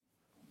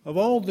Of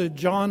all the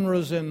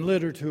genres in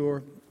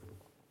literature,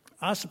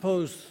 I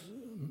suppose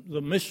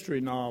the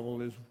mystery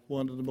novel is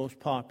one of the most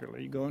popular.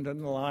 You go into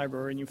the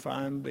library and you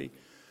find the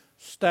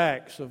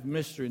stacks of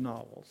mystery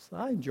novels.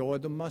 I enjoy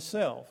them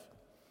myself.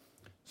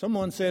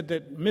 Someone said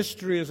that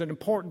mystery is an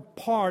important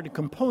part, a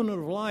component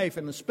of life,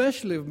 and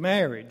especially of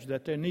marriage,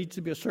 that there needs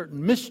to be a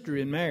certain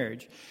mystery in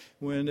marriage.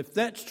 When, if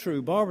that's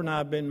true, Barbara and I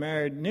have been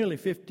married nearly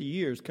 50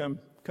 years. Come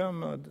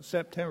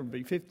September, it'll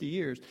be 50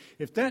 years.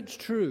 If that's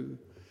true,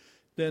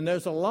 then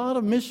there's a lot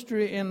of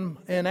mystery in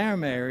our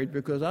marriage,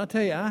 because I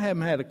tell you, I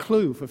haven't had a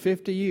clue for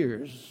 50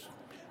 years.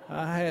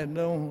 I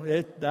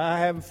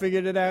haven't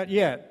figured it out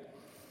yet.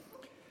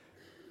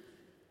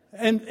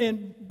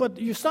 But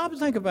you stop and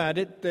think about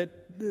it, that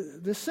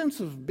the sense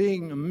of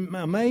being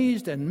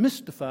amazed and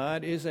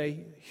mystified is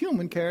a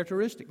human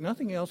characteristic.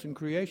 Nothing else in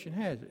creation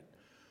has it.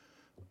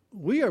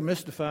 We are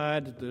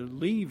mystified at the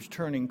leaves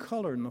turning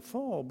color in the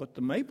fall, but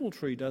the maple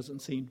tree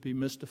doesn't seem to be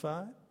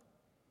mystified.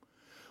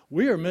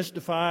 We are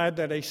mystified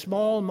that a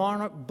small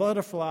monarch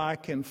butterfly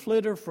can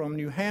flitter from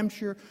New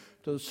Hampshire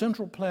to the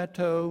central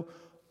plateau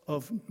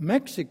of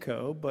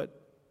Mexico, but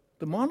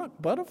the monarch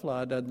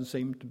butterfly doesn't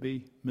seem to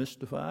be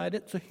mystified.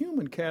 It's a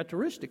human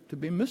characteristic to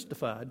be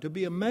mystified, to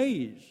be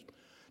amazed,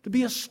 to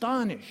be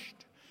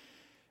astonished.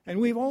 And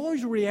we've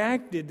always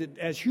reacted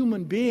as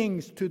human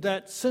beings to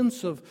that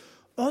sense of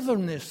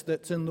otherness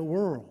that's in the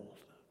world.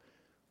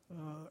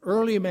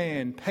 Early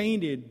man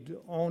painted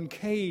on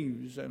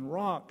caves and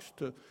rocks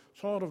to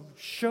sort of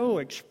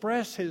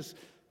express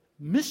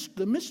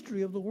the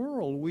mystery of the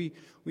world.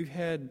 We've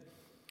had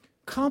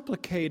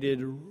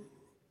complicated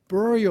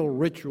burial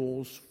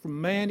rituals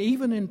from man,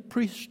 even in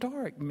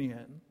prehistoric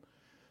men,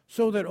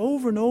 so that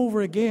over and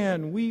over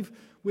again we've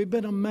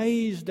been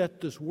amazed at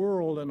this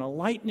world. In a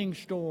lightning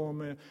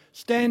storm,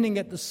 standing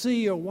at the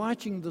sea, or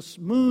watching the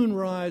moon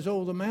rise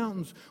over the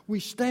mountains, we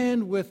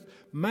stand with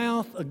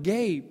mouth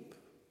agape,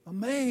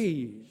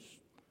 amazed,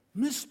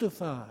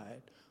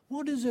 mystified.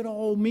 What does it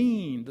all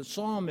mean? The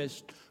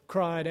psalmist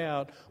cried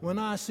out, "When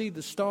I see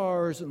the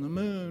stars and the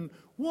moon,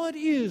 what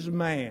is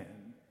man?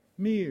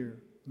 Mere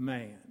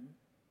man."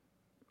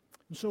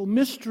 And so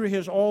mystery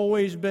has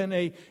always been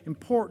an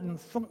important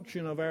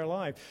function of our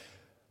life.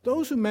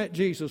 Those who met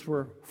Jesus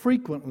were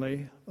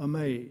frequently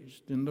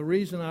amazed. And the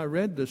reason I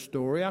read this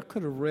story, I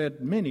could have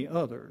read many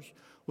others,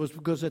 was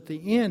because at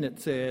the end it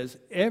says,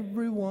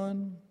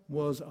 everyone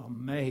was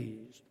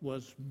amazed,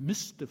 was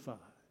mystified.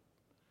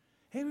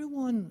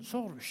 Everyone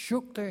sort of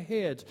shook their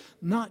heads,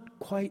 not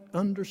quite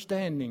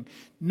understanding,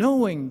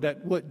 knowing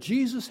that what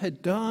Jesus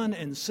had done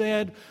and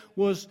said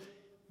was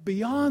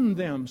beyond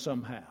them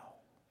somehow.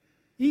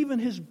 Even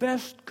his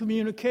best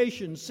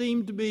communication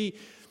seemed to be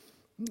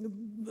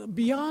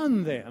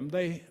beyond them.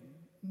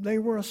 They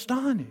were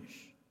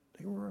astonished.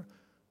 They were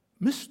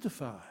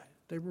mystified.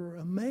 They were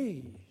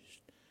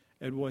amazed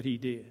at what he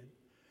did.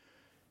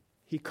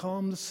 He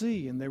calmed the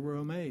sea, and they were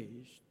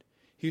amazed.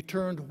 He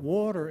turned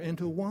water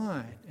into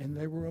wine, and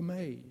they were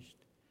amazed.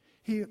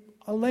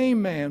 A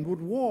lame man would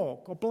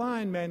walk, a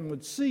blind man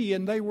would see,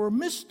 and they were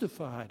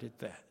mystified at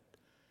that.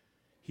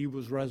 He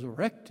was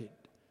resurrected,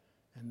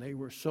 and they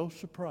were so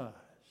surprised.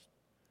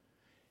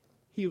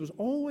 He was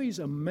always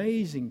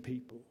amazing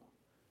people,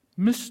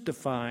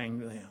 mystifying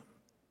them.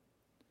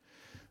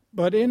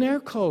 But in our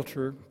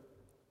culture,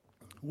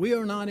 we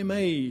are not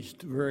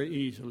amazed very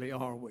easily,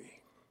 are we?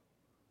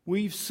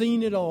 We've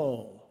seen it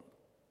all.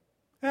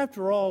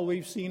 After all,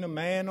 we've seen a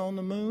man on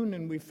the moon,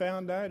 and we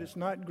found out it's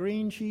not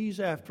green cheese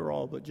after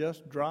all, but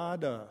just dry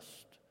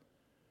dust.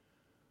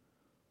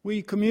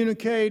 We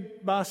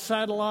communicate by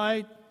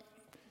satellite,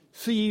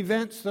 see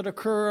events that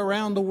occur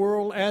around the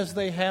world as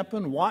they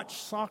happen, watch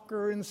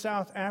soccer in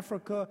South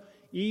Africa,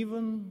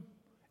 even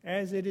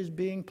as it is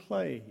being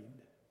played.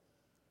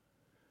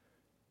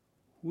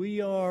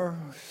 We are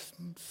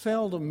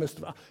seldom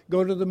mystified.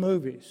 Go to the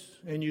movies,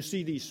 and you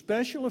see these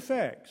special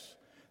effects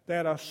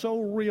that are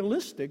so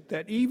realistic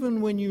that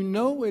even when you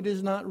know it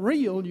is not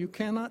real, you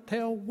cannot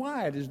tell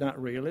why it is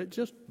not real. It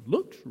just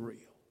looks real.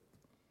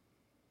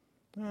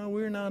 Now,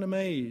 we're not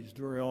amazed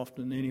very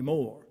often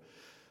anymore.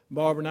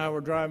 Barbara and I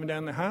were driving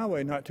down the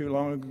highway not too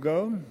long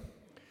ago,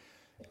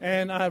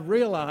 and I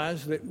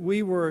realized that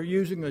we were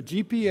using a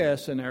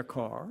GPS in our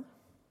car.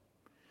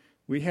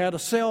 We had a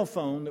cell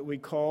phone that we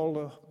called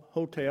a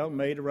hotel,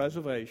 made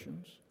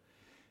reservations,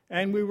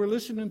 and we were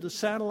listening to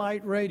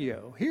satellite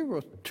radio. Here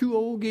were two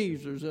old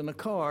geezers in a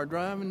car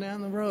driving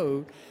down the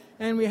road,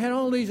 and we had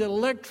all these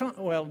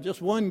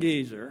just one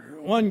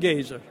geezer.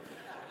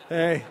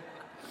 Hey.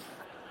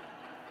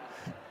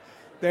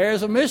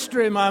 There's a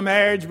mystery in my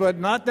marriage, but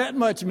not that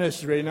much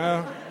mystery,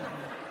 no.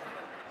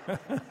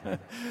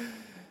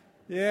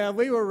 Yeah,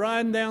 we were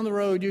riding down the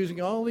road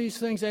using all these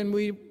things, and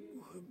we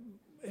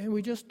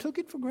just took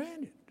it for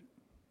granted.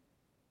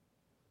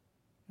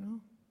 You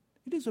know,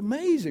 it is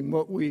amazing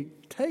what we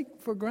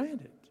take for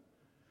granted.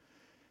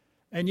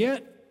 And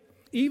yet,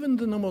 even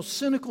in the most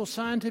cynical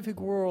scientific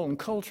world and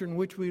culture in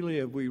which we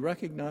live, we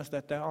recognize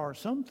that there are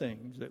some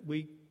things that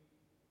we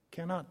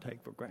Cannot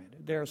take for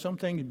granted. There are some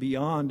things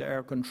beyond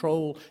our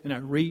control and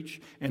our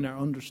reach and our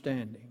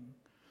understanding.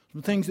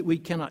 Some things that we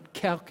cannot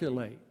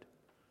calculate.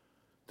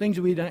 Things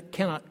that we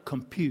cannot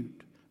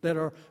compute. That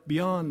are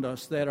beyond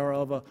us, that are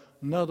of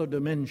another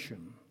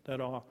dimension, that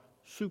are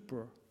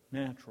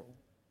supernatural.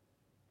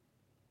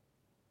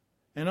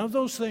 And of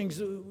those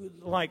things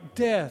like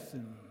death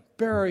and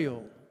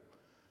burial,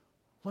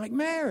 like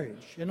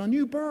marriage and a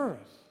new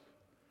birth,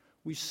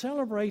 we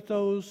celebrate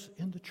those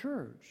in the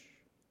church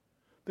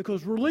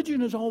because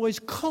religion has always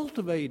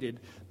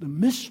cultivated the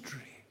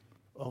mystery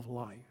of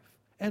life,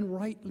 and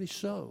rightly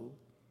so.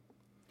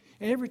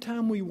 And every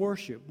time we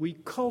worship, we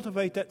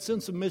cultivate that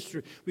sense of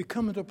mystery. We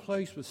come into a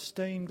place with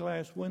stained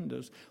glass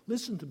windows.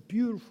 Listen to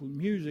beautiful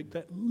music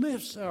that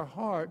lifts our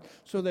heart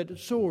so that it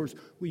soars.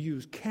 We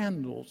use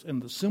candles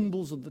and the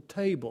symbols of the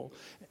table.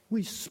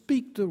 We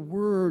speak the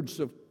words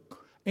of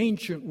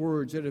ancient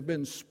words that have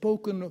been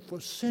spoken for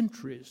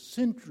centuries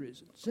and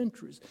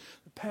centuries.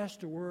 The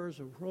pastor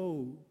wears a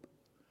robe.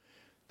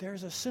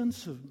 There's a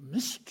sense of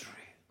mystery,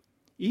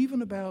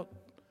 even about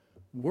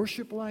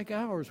worship like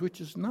ours,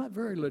 which is not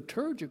very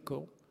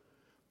liturgical,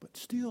 but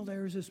still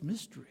there is this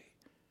mystery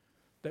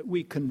that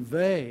we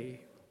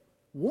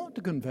want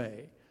to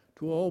convey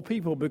to all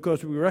people,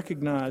 because we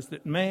recognize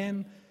that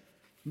man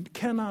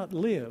cannot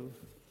live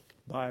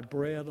by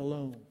bread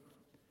alone,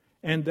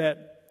 and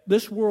that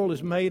this world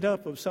is made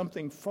up of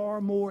something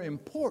far more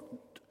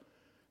important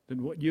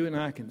than what you and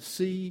I can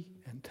see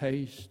and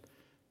taste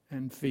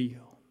and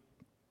feel.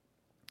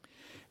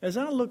 As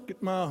I look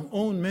at my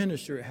own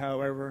ministry,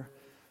 however,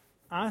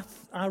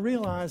 I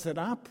realize that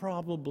I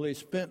probably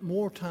spent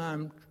more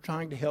time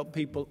trying to help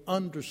people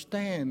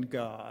understand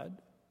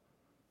God,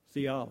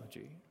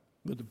 theology,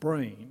 with the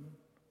brain,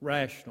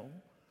 rational.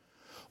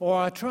 Or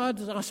I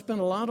spent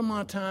a lot of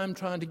my time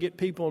trying to get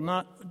people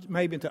not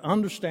maybe to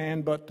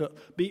understand, but to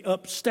be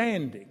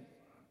upstanding,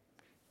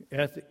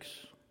 ethics,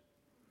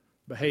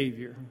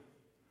 behavior.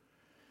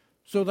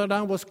 So that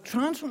I was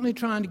constantly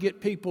trying to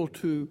get people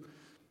to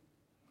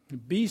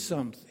be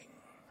something,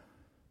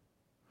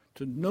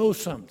 to know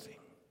something.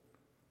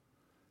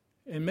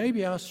 And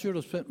maybe I should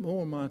have spent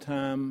more of my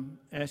time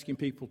asking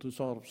people to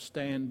sort of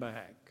stand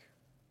back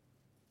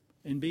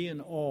and be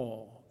in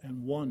awe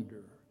and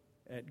wonder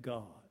at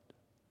God.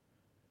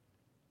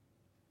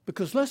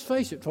 Because let's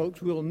face it,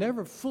 folks, we'll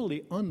never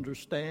fully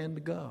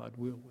understand God,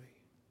 will we?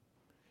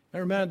 I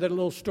remember that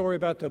little story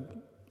about the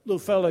little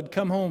fellow had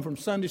come home from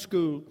Sunday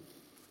school.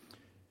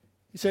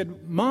 He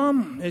said,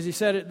 Mom, as he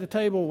sat at the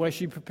table while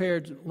she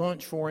prepared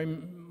lunch for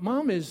him,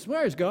 Mom,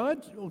 where's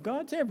God? Well,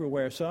 God's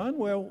everywhere, son.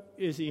 Well,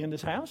 is he in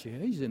this house? Yeah,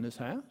 he's in this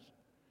house.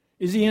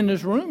 Is he in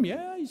this room?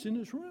 Yeah, he's in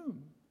this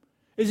room.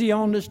 Is he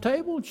on this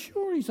table?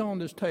 Sure, he's on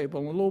this table.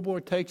 And the little boy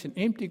takes an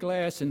empty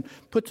glass and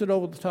puts it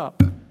over the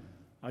top.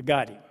 I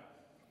got him.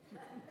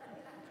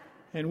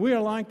 And we're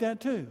like that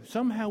too.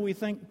 Somehow we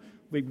think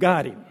we've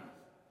got him.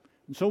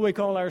 And so we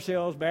call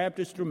ourselves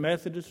Baptists or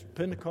Methodists,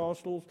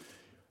 Pentecostals,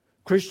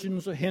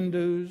 Christians or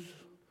Hindus,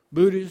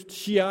 Buddhists,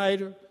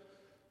 Shiite, or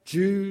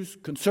Jews,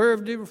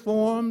 conservative,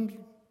 Reformed,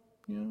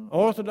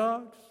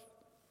 Orthodox.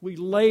 We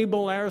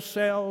label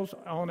ourselves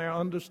on our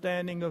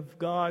understanding of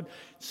God,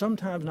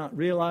 sometimes not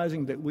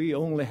realizing that we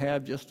only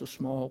have just a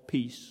small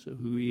piece of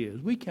who He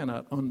is. We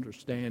cannot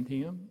understand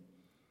Him.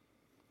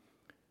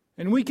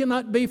 And we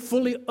cannot be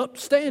fully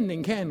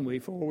upstanding, can we?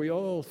 For we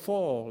all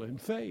fall and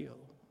fail.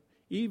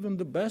 Even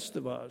the best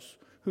of us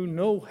who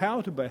know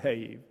how to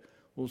behave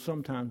will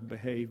sometimes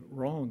behave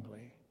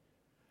wrongly.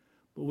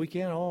 But we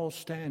can't all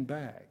stand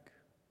back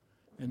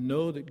and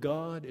know that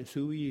God is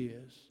who He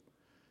is.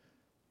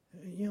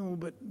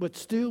 But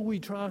still we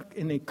try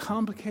in a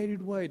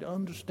complicated way to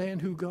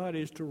understand who God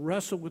is, to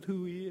wrestle with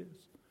who He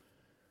is.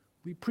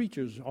 We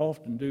preachers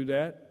often do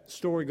that. The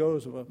story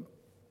goes of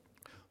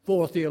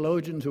four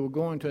theologians who were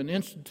going to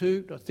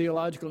a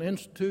theological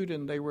institute,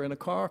 and they were in a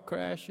car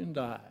crash and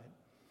died.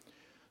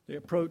 They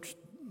approached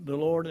the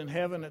Lord in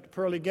heaven at the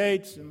pearly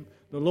gates, and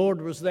the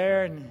Lord was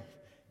there, and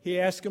He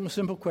asked them a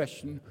simple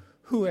question,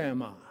 who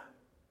am I?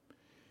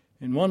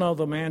 And one of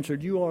them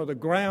answered, you are the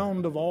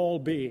ground of all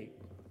being.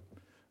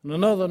 And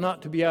another,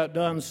 not to be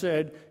outdone,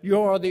 said, you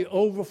are the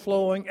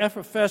overflowing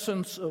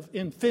effervescence of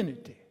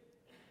infinity.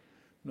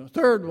 And a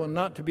third one,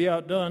 not to be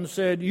outdone,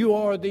 said, you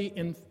are the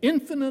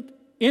infinite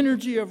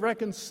energy of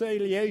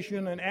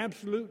reconciliation and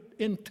absolute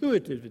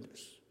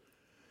intuitiveness.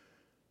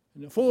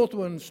 And the fourth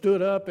one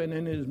stood up, and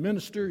in his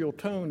ministerial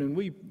tone, and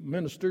we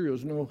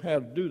ministerials know how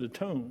to do the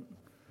tone,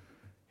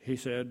 he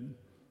said,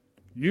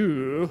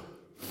 you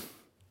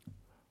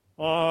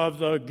are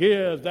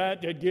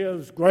that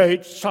gives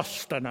great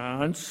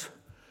sustenance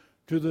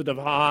to the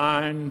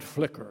divine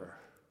flicker.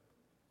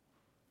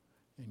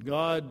 And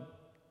God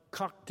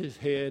cocked His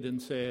head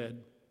and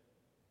said,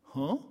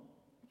 huh?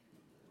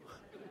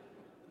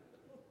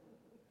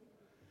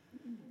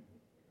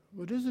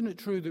 But isn't it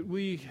true that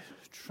we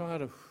try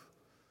to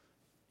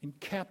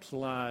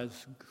encapsulate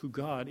who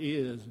God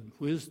is in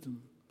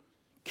wisdom,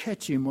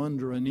 catch Him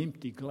under an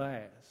empty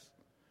glass,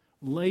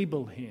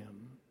 label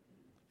Him,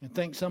 and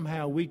think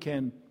somehow we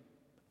can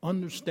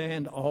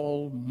understand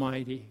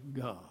Almighty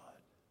God.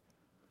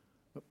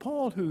 But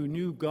Paul, who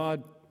knew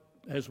God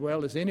as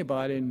well as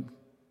anybody and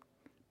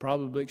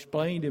probably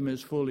explained him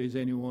as fully as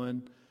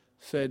anyone,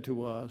 said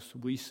to us,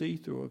 we see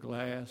through a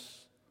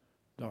glass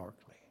darkly.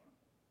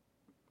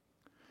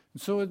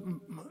 And so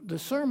the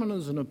sermon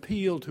is an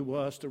appeal to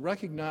us to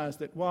recognize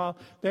that while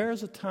there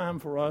is a time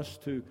for us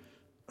to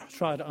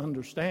try to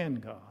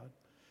understand God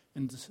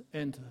and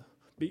to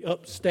be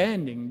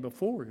upstanding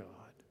before God,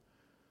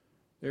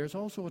 there's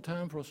also a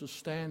time for us to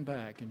stand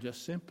back and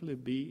just simply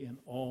be in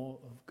awe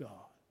of God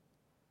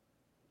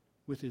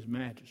with His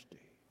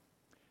majesty.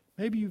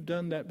 Maybe you've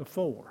done that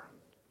before.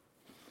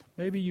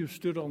 Maybe you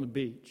stood on the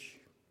beach,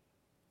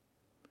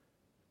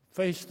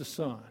 faced the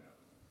sun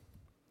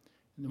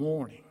in the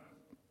morning,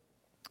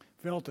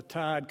 felt the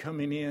tide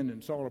coming in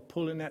and sort of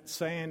pulling that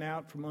sand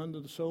out from under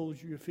the soles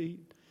of your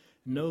feet,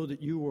 and know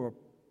that you were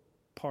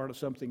part of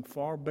something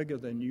far bigger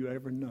than you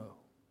ever know.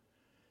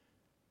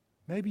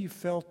 Maybe you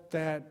felt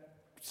that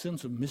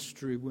sense of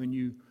mystery when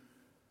you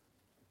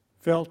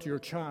felt your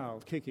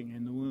child kicking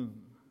in the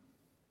womb.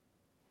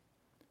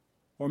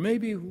 Or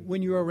maybe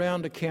when you were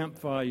around a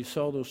campfire, you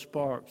saw those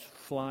sparks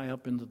fly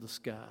up into the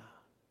sky,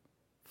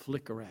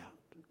 flicker out.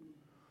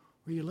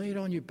 Or you laid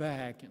on your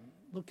back and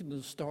looked into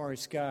the starry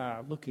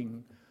sky,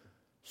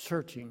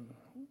 searching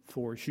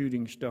for a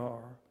shooting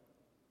star.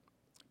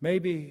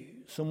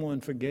 Maybe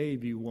someone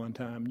forgave you one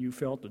time and you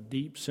felt a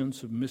deep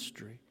sense of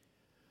mystery.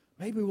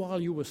 Maybe while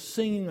you were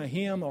singing a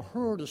hymn or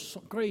heard a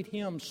great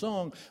hymn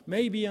sung,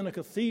 maybe in a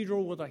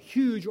cathedral with a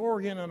huge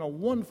organ and a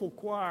wonderful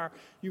choir,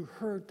 you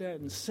heard that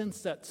and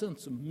sensed that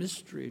sense of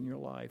mystery in your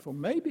life. Or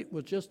maybe it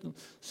was just a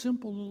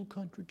simple little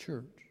country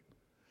church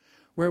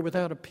where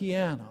without a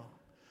piano,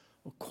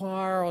 a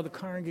choir or the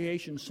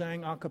congregation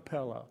sang a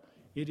cappella,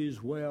 "It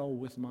is well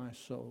with my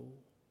soul."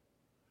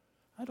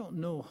 I don't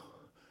know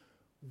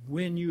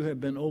when you have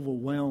been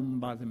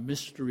overwhelmed by the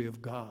mystery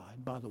of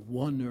God, by the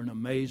wonder and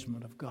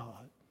amazement of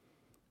God.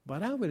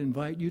 But I would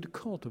invite you to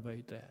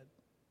cultivate that.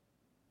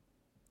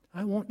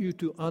 I want you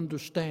to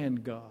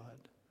understand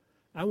God.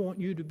 I want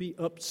you to be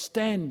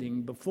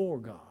upstanding before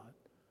God.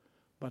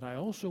 But I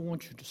also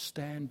want you to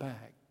stand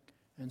back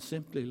and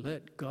simply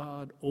let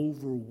God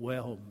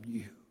overwhelm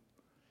you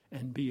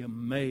and be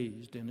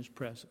amazed in His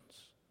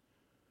presence.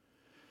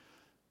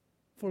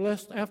 For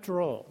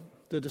after all,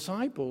 the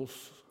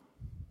disciples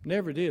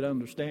never did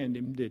understand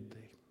Him, did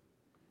they?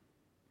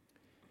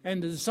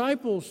 And the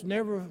disciples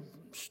never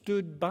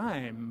stood by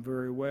Him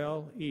very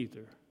well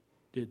either,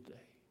 did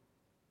they?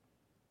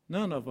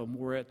 None of them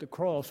were at the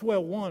cross.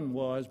 Well, one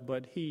was,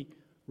 but he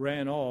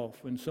ran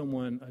off when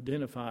someone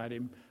identified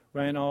him,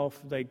 ran off.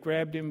 They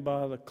grabbed him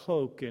by the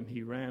cloak and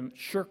he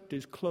shirked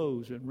his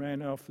clothes and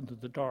ran off into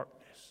the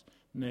darkness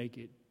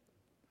naked.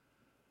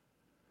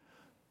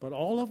 But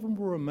all of them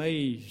were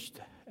amazed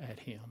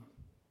at Him.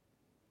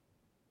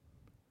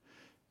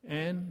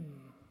 And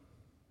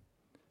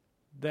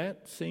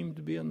that seemed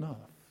to be enough.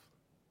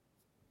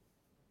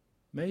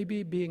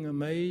 Maybe being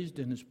amazed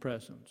in His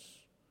presence,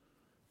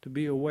 to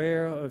be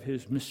aware of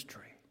His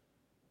mystery,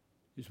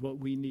 is what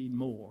we need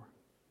more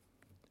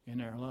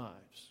in our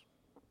lives.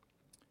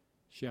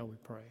 Shall we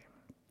pray?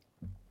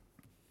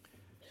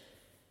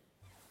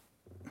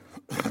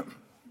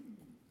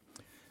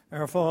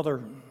 Our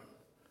Father,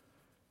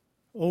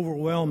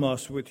 overwhelm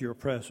us with your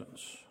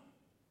presence.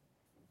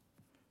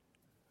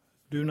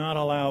 Do not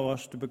allow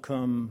us to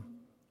become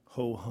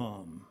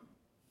ho-hum.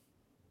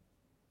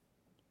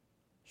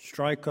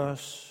 Strike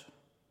us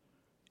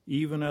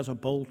even as a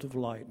bolt of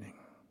lightning.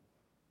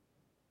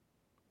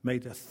 May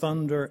the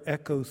thunder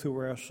echo through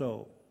our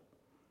soul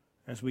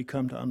as we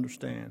come to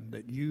understand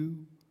that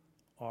you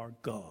are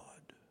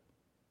God.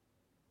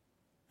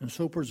 And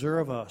so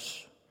preserve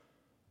us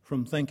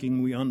from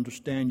thinking we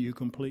understand you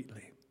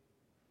completely,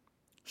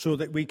 so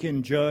that we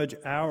can judge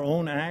our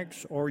own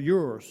acts or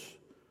yours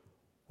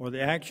or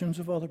the actions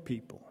of other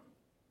people.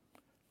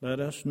 Let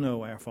us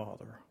know, our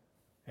Father,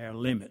 our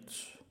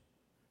limits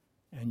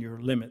and your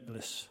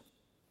limitless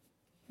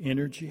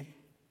energy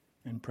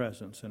and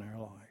presence in our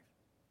life.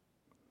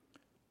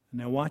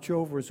 Now watch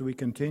over as we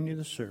continue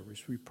the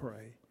service, we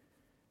pray.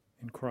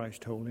 In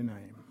Christ's holy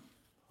name,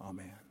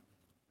 amen.